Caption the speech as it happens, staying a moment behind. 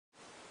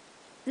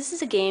This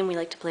is a game we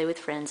like to play with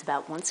friends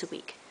about once a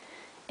week.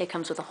 It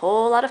comes with a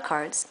whole lot of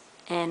cards,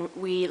 and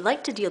we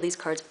like to deal these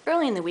cards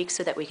early in the week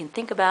so that we can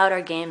think about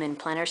our game and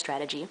plan our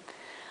strategy.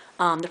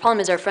 The problem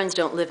is our friends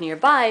don't live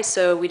nearby,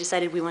 so we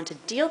decided we want to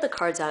deal the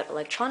cards out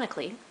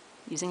electronically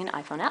using an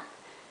iPhone app.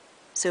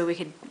 So we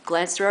could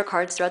glance through our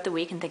cards throughout the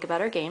week and think about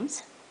our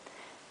games.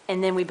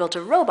 And then we built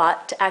a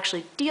robot to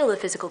actually deal the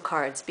physical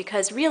cards,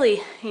 because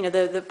really,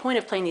 the point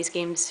of playing these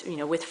games,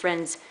 with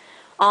friends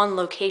on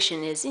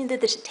location is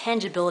the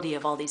tangibility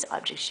of all these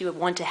objects. You would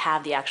want to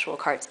have the actual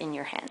cards in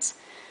your hands.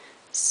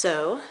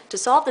 So to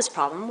solve this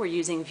problem, we're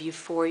using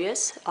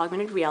Vueforia's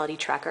augmented reality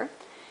tracker.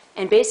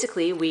 And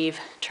basically, we've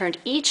turned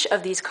each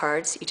of these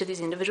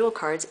individual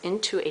cards,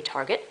 into a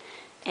target.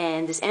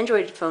 And this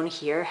Android phone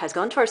here has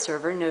gone to our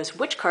server, knows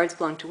which cards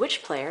belong to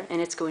which player,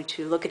 and it's going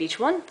to look at each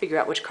one, figure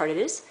out which card it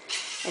is,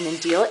 and then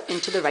deal it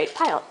into the right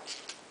pile.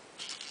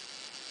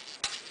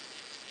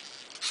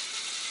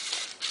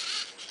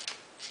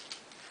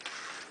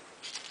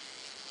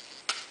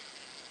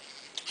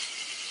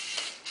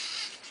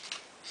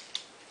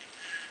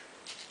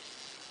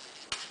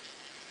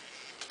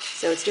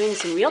 So it's doing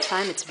this in real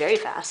time. It's very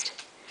fast.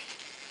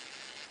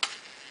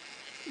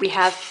 We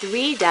have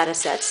 3 data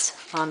sets.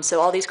 So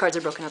all these cards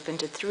are broken up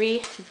into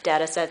 3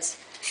 data sets,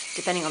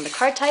 depending on the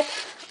card type.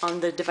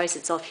 On the device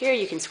itself here,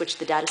 you can switch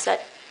the data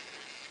set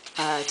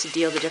to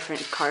deal the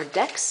different card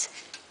decks.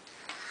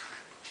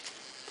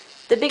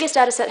 The biggest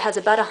data set has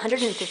about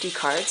 150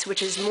 cards,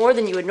 which is more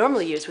than you would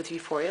normally use with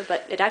Vueforia,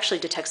 but it actually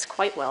detects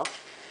quite well.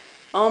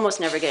 Almost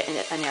never get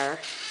an error.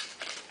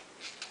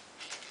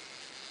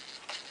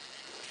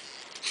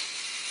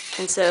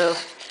 And so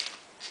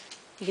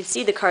you can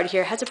see the card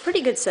here has a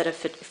pretty good set of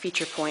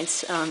feature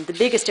points. The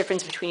biggest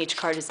difference between each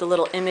card is the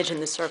little image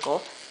in the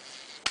circle,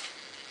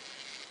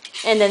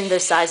 and then the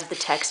size of the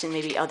text and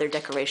maybe other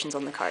decorations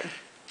on the card.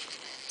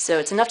 So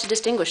it's enough to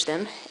distinguish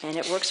them, and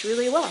it works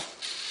really well.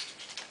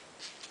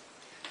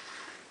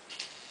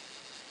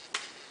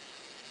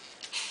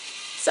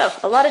 So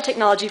a lot of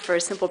technology for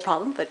a simple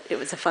problem, but it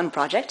was a fun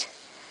project,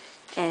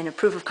 and a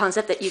proof of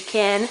concept that you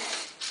can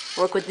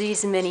work with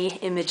these many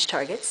image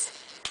targets.